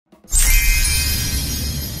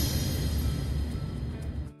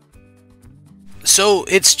So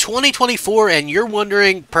it's 2024 and you're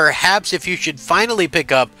wondering perhaps if you should finally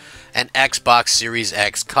pick up an Xbox Series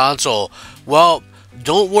X console. Well,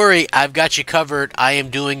 don't worry, I've got you covered. I am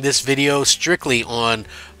doing this video strictly on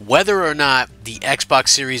whether or not the Xbox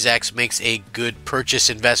Series X makes a good purchase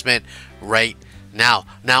investment right now.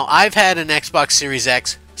 Now, I've had an Xbox Series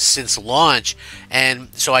X since launch, and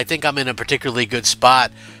so I think I'm in a particularly good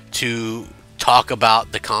spot to talk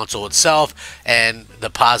about the console itself and the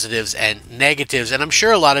positives and negatives, and I'm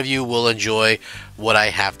sure a lot of you will enjoy what I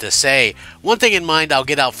have to say. One thing in mind I'll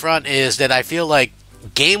get out front is that I feel like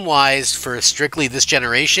game-wise for strictly this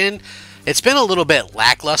generation, it's been a little bit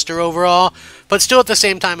lackluster overall, but still at the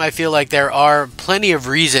same time I feel like there are plenty of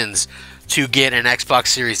reasons to get an Xbox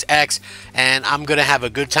Series X, and I'm going to have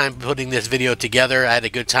a good time putting this video together. I had a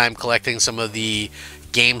good time collecting some of the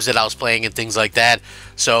games that I was playing and things like that,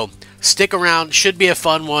 so stick around, should be a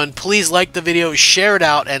fun one. Please like the video, share it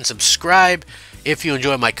out, and subscribe if you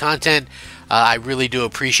enjoy my content. I really do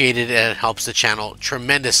appreciate it, and it helps the channel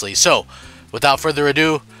tremendously. So, without further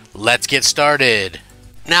ado, let's get started.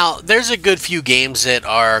 Now, there's a good few games that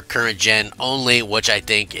are current gen only, which I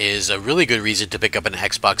think is a really good reason to pick up an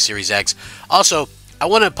Xbox Series X. Also, I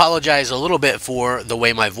want to apologize a little bit for the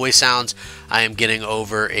way my voice sounds. I am getting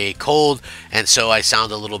over a cold, and so I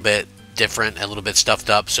sound a little bit different, a little bit stuffed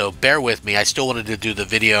up, so bear with me. I still wanted to do the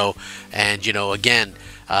video, and you know, again,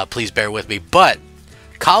 please bear with me. But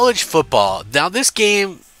college football, now this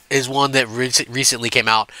game is one that recently came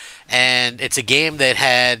out, and it's a game that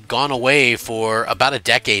had gone away for about a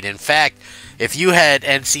decade. In fact, if you had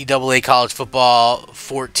NCAA college football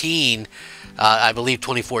 14, I believe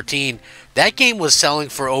 2014, that game was selling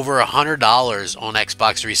for over $100 on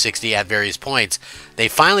Xbox 360 at various points. They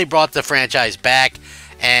finally brought the franchise back,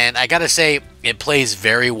 and I gotta say, it plays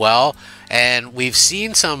very well, and we've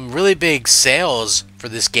seen some really big sales for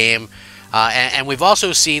this game, and we've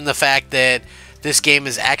also seen the fact that this game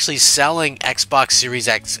is actually selling Xbox Series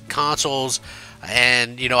X consoles,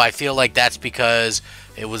 and you know, I feel like that's because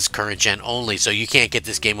it was current gen only, so you can't get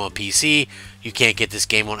this game on PC, you can't get this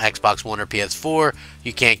game on Xbox One or PS4,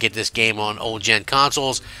 you can't get this game on old gen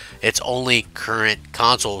consoles. It's only current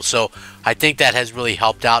consoles, so I think that has really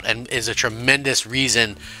helped out and is a tremendous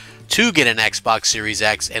reason to get an Xbox Series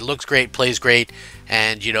X. It looks great, plays great,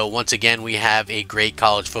 and you know, once again, we have a great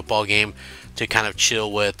college football game to kind of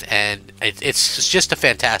chill with, and it's just a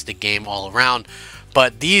fantastic game all around.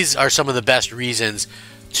 But these are some of the best reasons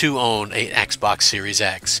to own an Xbox Series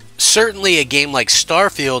X. Certainly a game like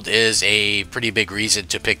Starfield is a pretty big reason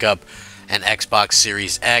to pick up an Xbox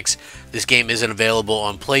Series X. This game isn't available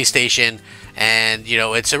on PlayStation, and you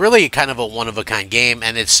know, it's a really kind of a one-of-a-kind game,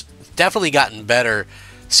 and it's definitely gotten better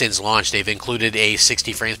since launch. They've included a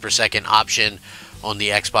 60 frames per second option on the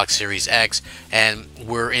Xbox Series X, and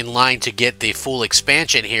we're in line to get the full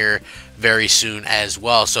expansion here very soon as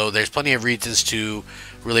well. So there's plenty of reasons to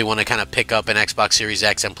really want to kind of pick up an Xbox Series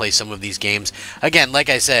X and play some of these games. Again, like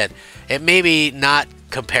I said, it may be not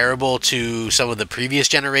comparable to some of the previous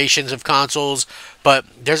generations of consoles, but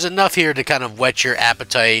there's enough here to kind of whet your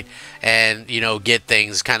appetite and, you know, get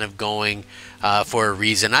things kind of going for a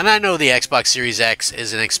reason. And I know the Xbox Series X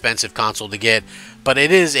is an expensive console to get, but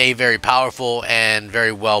it is a very powerful and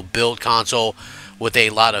very well built console with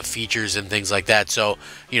a lot of features and things like that. So,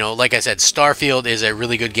 you know, like I said, Starfield is a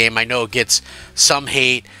really good game. I know it gets some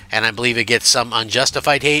hate, and I believe it gets some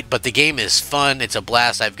unjustified hate, but the game is fun. It's a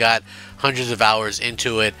blast. I've got hundreds of hours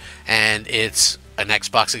into it, and it's an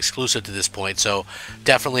Xbox exclusive to this point, so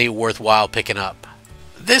definitely worthwhile picking up.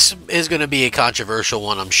 This is going to be a controversial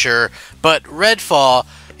one, I'm sure, but Redfall,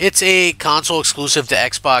 it's a console exclusive to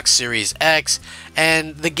Xbox Series X,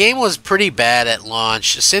 and the game was pretty bad at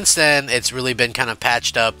launch. Since then, it's really been kind of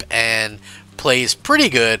patched up and plays pretty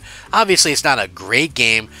good. Obviously, it's not a great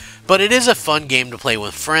game, but it is a fun game to play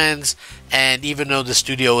with friends, and even though the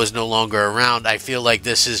studio is no longer around, I feel like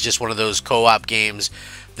this is just one of those co-op games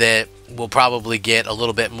that will probably get a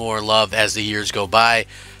little bit more love as the years go by.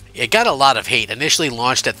 It got a lot of hate. Initially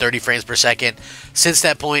launched at 30 frames per second. Since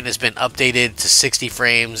that point, it's been updated to 60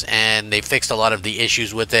 frames, and they fixed a lot of the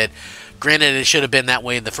issues with it. Granted, it should have been that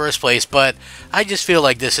way in the first place, but I just feel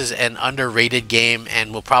like this is an underrated game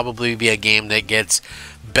and will probably be a game that gets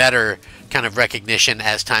better kind of recognition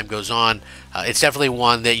as time goes on. It's definitely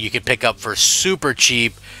one that you can pick up for super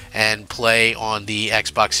cheap and play on the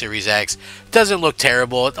Xbox Series X. It doesn't look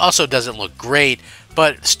terrible. It also doesn't look great,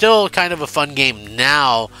 but still kind of a fun game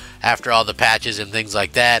now after all the patches and things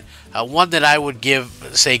like that. One that I would give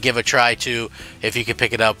a try to if you could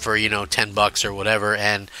pick it up for, you know, $10 or whatever,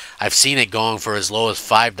 and I've seen it going for as low as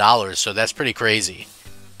 $5, so that's pretty crazy.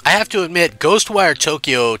 I have to admit, Ghostwire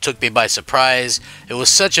Tokyo took me by surprise. It was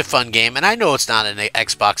such a fun game, and I know it's not an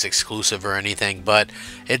Xbox exclusive or anything, but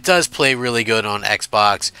it does play really good on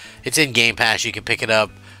Xbox. It's in Game Pass. You can pick it up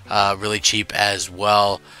really cheap as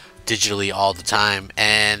well, digitally all the time.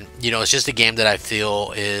 And, you know, it's just a game that I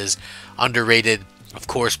feel is underrated. Of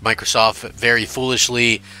course, Microsoft very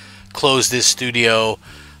foolishly closed this studio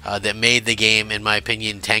that made the game, in my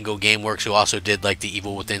opinion. Tango Gameworks, who also did like the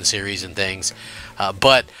Evil Within series and things.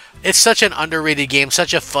 But it's such an underrated game,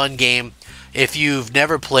 such a fun game. If you've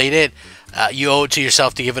never played it, you owe it to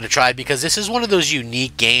yourself to give it a try, because this is one of those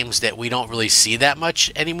unique games that we don't really see that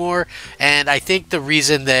much anymore. And I think the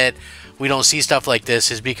reason that we don't see stuff like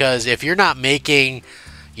this is because if you're not making,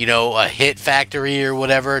 you know, a hit factory or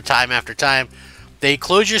whatever time after time, they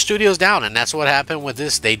close your studios down. And that's what happened with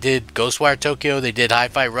this. They did Ghostwire Tokyo, they did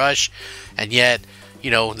Hi-Fi Rush, and yet,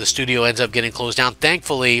 you know, the studio ends up getting closed down.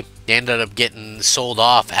 Thankfully, they ended up getting sold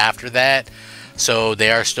off after that, so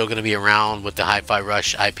they are still going to be around with the Hi-Fi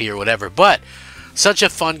Rush IP or whatever. But such a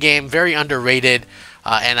fun game, very underrated,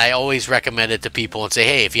 and I always recommend it to people and say,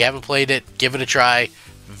 hey, if you haven't played it, give it a try.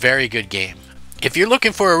 Very good game. If you're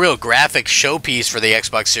looking for a real graphic showpiece for the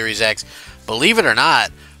Xbox Series X, believe it or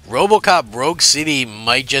not, Robocop Rogue City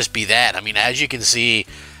might just be that. I mean, as you can see,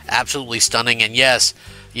 absolutely stunning. And yes,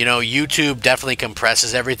 you know, YouTube definitely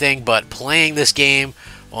compresses everything, but playing this game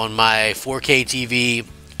on my 4K TV,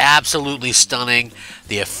 absolutely stunning.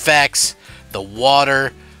 The effects, the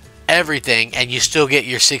water, everything, and you still get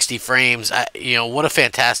your 60 frames. You know, what a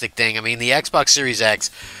fantastic thing. I mean, the Xbox Series X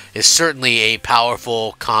is certainly a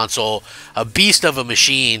powerful console, a beast of a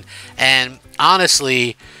machine, and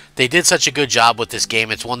honestly, they did such a good job with this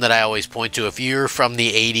game. It's one that I always point to. If you're from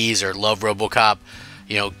the 80s or love Robocop,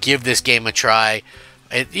 you know, give this game a try.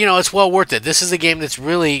 You know, it's well worth it. This is a game that's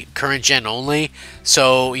really current gen only,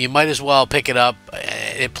 so you might as well pick it up.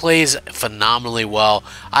 It plays phenomenally well.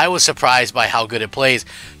 I was surprised by how good it plays,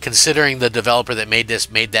 considering the developer that made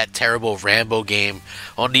this made that terrible Rambo game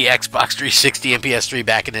on the Xbox 360 and PS3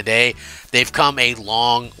 back in the day. They've come a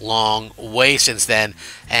long, long way since then,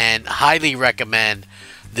 and highly recommend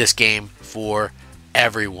this game for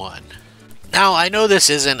everyone. Now, I know this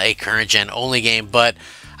isn't a current gen only game, but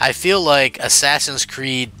I feel like Assassin's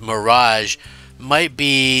Creed Mirage might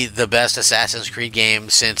be the best Assassin's Creed game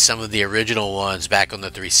since some of the original ones back on the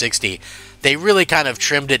 360. They really kind of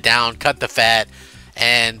trimmed it down, cut the fat,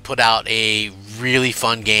 and put out a really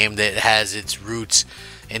fun game that has its roots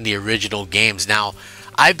in the original games. Now,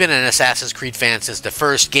 I've been an Assassin's Creed fan since the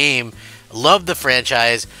first game, loved the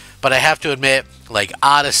franchise, but I have to admit, like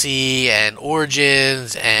Odyssey and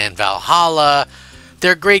Origins and Valhalla,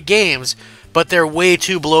 they're great games, but they're way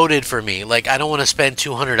too bloated for me. Like, I don't want to spend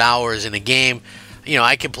 200 hours in a game. You know,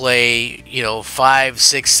 I could play, you know, 5,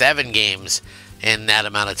 6, 7 games in that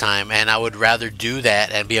amount of time, and I would rather do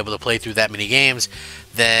that and be able to play through that many games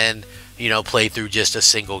than, you know, play through just a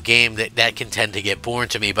single game. That can tend to get boring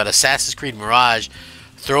to me. But Assassin's Creed Mirage,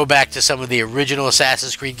 throwback to some of the original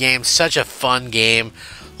Assassin's Creed games, such a fun game.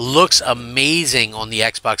 Looks amazing on the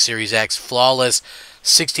Xbox Series X, flawless,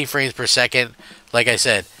 60 frames per second. Like I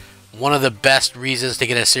said, one of the best reasons to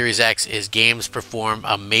get a Series X is games perform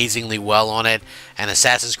amazingly well on it, and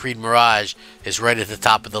Assassin's Creed Mirage is right at the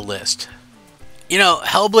top of the list. You know,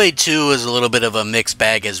 Hellblade 2 is a little bit of a mixed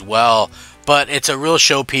bag as well, but it's a real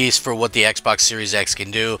showpiece for what the Xbox Series X can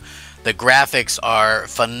do. The graphics are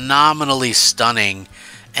phenomenally stunning,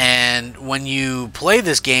 and when you play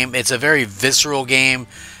this game, it's a very visceral game.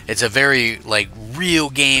 It's a very, like, real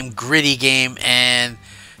game, gritty game, and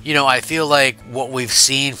you know, I feel like what we've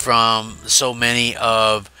seen from so many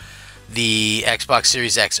of the Xbox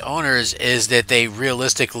Series X owners is that they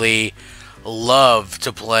realistically love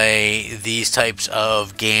to play these types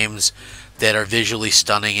of games that are visually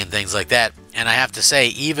stunning and things like that. And I have to say,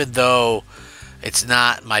 even though it's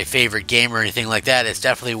not my favorite game or anything like that, it's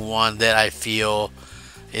definitely one that I feel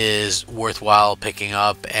is worthwhile picking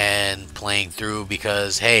up and playing through,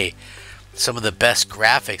 because, hey, some of the best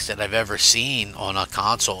graphics that I've ever seen on a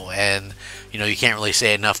console, and you know, you can't really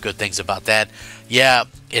say enough good things about that. Yeah,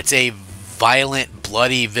 it's a violent,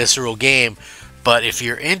 bloody, visceral game, but if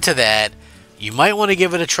you're into that, you might want to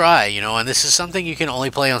give it a try, you know, and this is something you can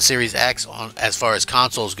only play on Series X as far as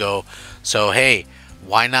consoles go, so hey,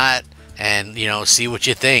 why not, and you know, see what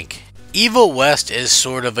you think. Evil West is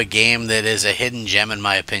sort of a game that is a hidden gem in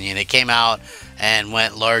my opinion. It came out and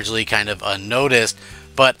went largely kind of unnoticed,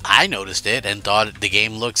 but I noticed it and thought the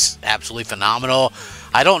game looks absolutely phenomenal.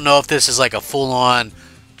 I don't know if this is like a full-on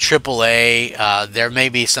AAA. There may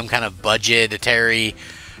be some kind of budgetary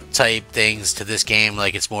type things to this game,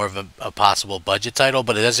 like it's more of a possible budget title,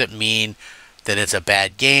 but it doesn't mean that it's a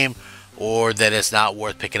bad game or that it's not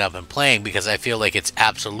worth picking up and playing, because I feel like it's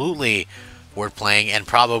absolutely worth playing and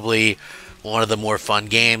probably one of the more fun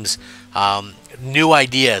games. New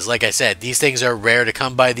ideas, like I said, these things are rare to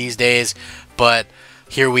come by these days, but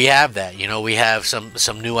here we have that. You know, we have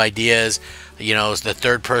some new ideas. You know, the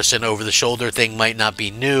third person over the shoulder thing might not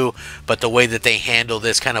be new, but the way that they handle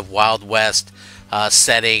this kind of Wild West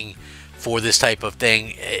setting for this type of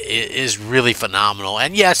thing is really phenomenal.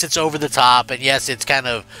 And yes, it's over the top, and yes, it's kind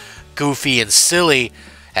of goofy and silly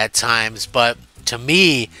at times, but to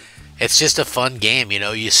me, it's just a fun game. You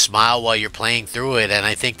know, you smile while you're playing through it, and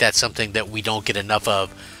I think that's something that we don't get enough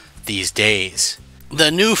of these days. The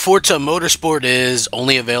new Forza Motorsport is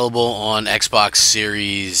only available on Xbox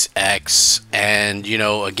Series X, and, you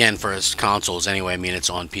know, again, for its consoles anyway, I mean, it's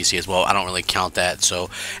on PC as well. I don't really count that, so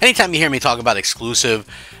anytime you hear me talk about exclusive,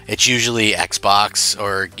 it's usually Xbox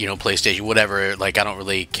or, you know, PlayStation, whatever. Like, I don't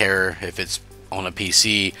really care if it's on a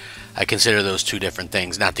PC. I consider those two different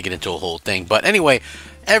things, not to get into a whole thing. But anyway,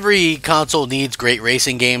 every console needs great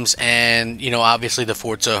racing games, and, you know, obviously the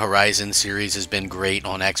Forza Horizon series has been great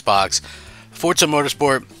on Xbox. Forza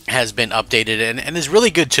Motorsport has been updated and is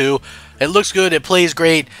really good too. It looks good, it plays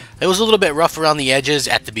great. It was a little bit rough around the edges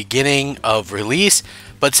at the beginning of release,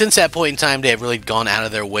 but since that point in time, they have really gone out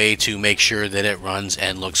of their way to make sure that it runs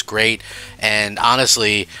and looks great. And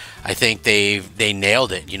honestly, I think they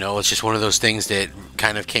nailed it. You know, it's just one of those things that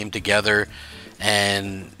kind of came together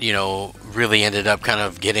and, you know, really ended up kind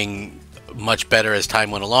of getting much better as time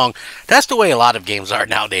went along. That's the way a lot of games are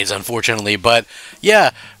nowadays, unfortunately. But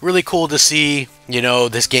yeah, really cool to see, you know,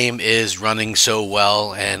 this game is running so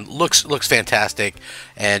well and looks fantastic.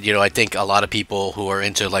 And, you know, I think a lot of people who are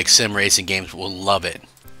into like sim racing games will love it.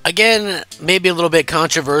 Again, maybe a little bit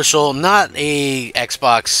controversial, not a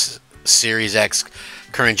Xbox Series X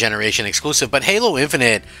current generation exclusive, but Halo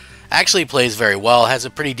Infinite actually plays very well, has a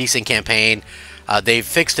pretty decent campaign. They've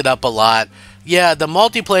fixed it up a lot. Yeah, the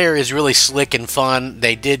multiplayer is really slick and fun.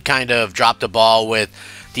 They did kind of drop the ball with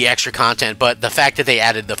the extra content, but the fact that they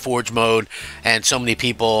added the Forge mode and so many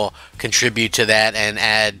people contribute to that and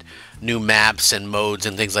add new maps and modes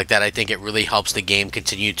and things like that, I think it really helps the game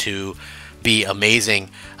continue to be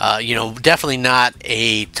amazing. You know, definitely not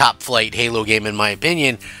a top flight Halo game in my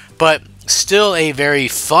opinion, but still a very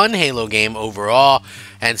fun Halo game overall,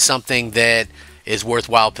 and something that is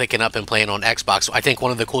worthwhile picking up and playing on Xbox. I think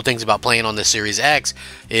one of the cool things about playing on the Series X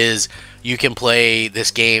is you can play this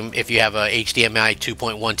game if you have a HDMI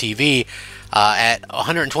 2.1 TV at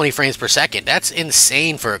 120 frames per second. That's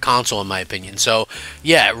insane for a console in my opinion. So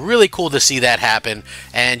yeah, really cool to see that happen.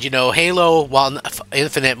 And, you know, Halo, while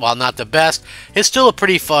Infinite, while not the best, is still a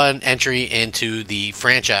pretty fun entry into the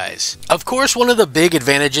franchise. Of course, one of the big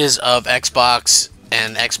advantages of Xbox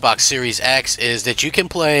and Xbox Series X is that you can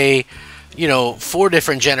play, you know, 4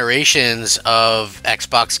 different generations of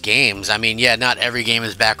Xbox games. I mean, yeah, not every game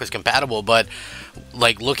is backwards compatible, but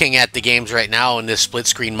like looking at the games right now in this split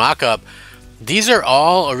screen mock-up, these are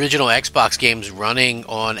all original Xbox games running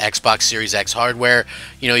on Xbox Series X hardware.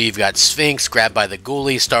 You know, you've got Sphinx, Grabbed by the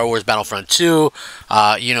Ghoulie, Star Wars Battlefront 2.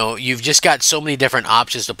 You know, you've just got so many different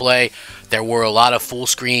options to play. There were a lot of full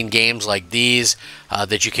screen games like these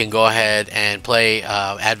that you can go ahead and play.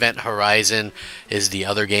 Advent Horizon is the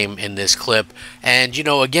other game in this clip. And, you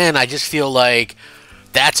know, again, I just feel like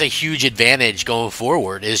that's a huge advantage going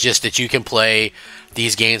forward, is just that you can play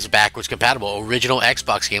these games backwards compatible. Original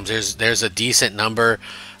Xbox games, there's a decent number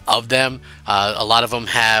of them. A lot of them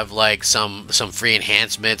have like some free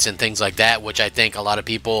enhancements and things like that, which I think a lot of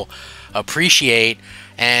people appreciate.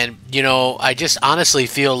 And, you know, I just honestly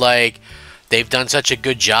feel like they've done such a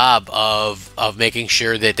good job of making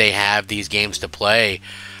sure that they have these games to play,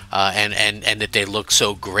 and that they look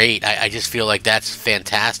so great. I just feel like that's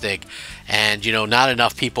fantastic. And, you know, not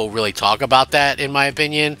enough people really talk about that, in my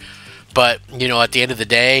opinion. But, you know, at the end of the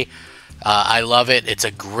day, I love it. It's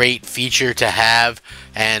a great feature to have,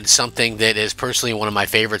 and something that is personally one of my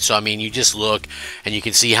favorites. So, I mean, you just look and you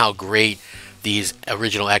can see how great these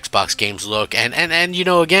original Xbox games look. And you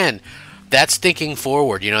know, again, that's thinking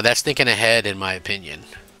forward. You know, that's thinking ahead, in my opinion.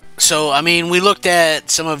 So, I mean, we looked at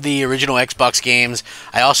some of the original Xbox games.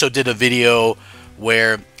 I also did a video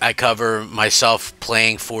where I cover myself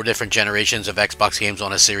playing 4 different generations of Xbox games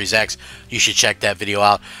on a Series X. You should check that video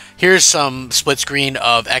out. Here's some split screen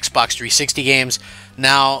of Xbox 360 games.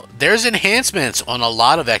 Now, there's enhancements on a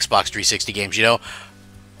lot of Xbox 360 games, you know.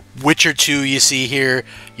 Witcher 2 you see here.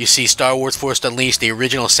 You see Star Wars Force Unleashed. The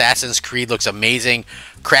original Assassin's Creed looks amazing.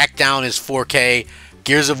 Crackdown is 4K.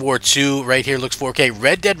 Gears of War 2 right here looks 4K.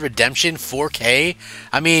 Red Dead Redemption 4K.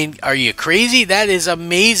 I mean, are you crazy? That is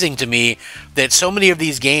amazing to me that so many of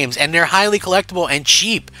these games, and they're highly collectible and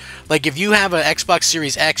cheap. Like if you have an Xbox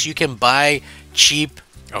Series X, you can buy cheap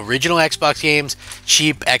original Xbox games,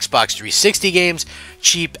 cheap Xbox 360 games,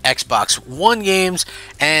 cheap Xbox One games,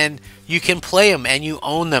 and you can play them and you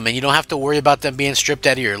own them, and you don't have to worry about them being stripped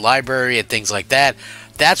out of your library and things like that.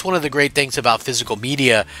 That's one of the great things about physical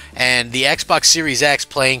media, and the Xbox Series X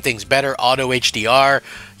playing things better, auto HDR,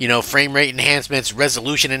 frame rate enhancements,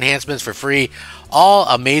 resolution enhancements for free, all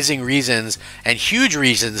amazing reasons and huge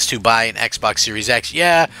reasons to buy an Xbox Series X.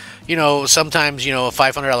 Yeah, sometimes, a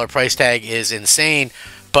 $500 price tag is insane,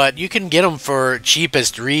 but you can get them for cheap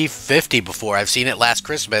as $350 before. I've seen it last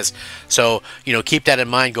Christmas, so, keep that in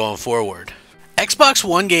mind going forward. Xbox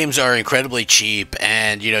One games are incredibly cheap,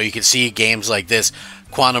 and, you can see games like this,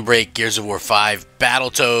 Quantum Break, Gears of War 5,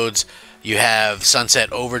 Battletoads, you have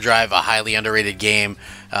Sunset Overdrive, a highly underrated game,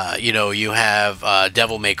 you have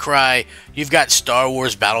Devil May Cry, you've got Star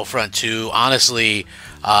Wars Battlefront 2, honestly,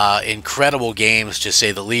 incredible games to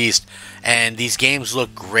say the least, and these games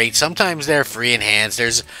look great. Sometimes they're free enhanced.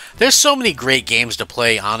 There's so many great games to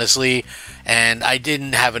play, honestly, and I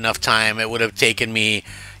didn't have enough time. It would have taken me,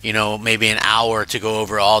 maybe an hour to go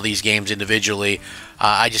over all these games individually.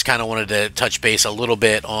 I just kind of wanted to touch base a little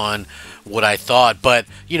bit on what I thought, but,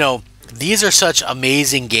 these are such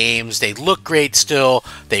amazing games. They look great still.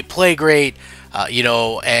 They play great.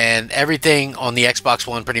 And everything on the Xbox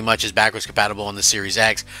One pretty much is backwards compatible on the Series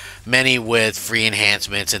X, many with free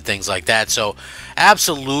enhancements and things like that. So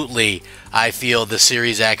absolutely, I feel the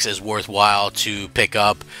Series X is worthwhile to pick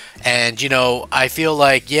up. And, I feel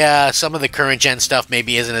like, yeah, some of the current gen stuff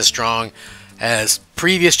maybe isn't as strong as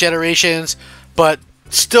previous generations, but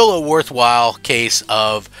still a worthwhile case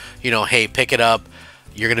of, hey, pick it up.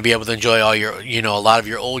 You're going to be able to enjoy all your, a lot of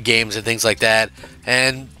your old games and things like that.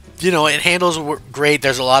 And, it handles great.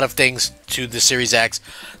 There's a lot of things to the Series X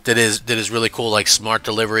that is really cool, like smart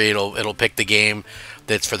delivery. It'll pick the game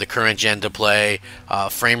that's for the current gen to play.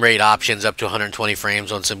 Frame rate options up to 120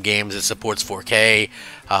 frames on some games. It supports 4K.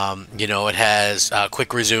 It has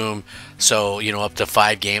quick resume, so up to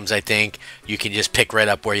 5 games. I think you can just pick right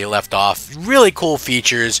up where you left off. Really cool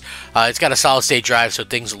features. It's got a solid state drive, so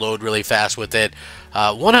things load really fast with it.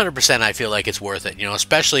 100%, I feel like it's worth it.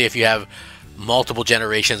 Especially if you have multiple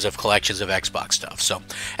generations of collections of Xbox stuff. So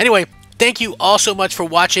anyway, thank you all so much for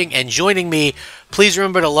watching and joining me. Please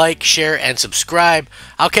remember to like, share, and subscribe.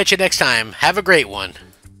 I'll catch you next time. Have a great one.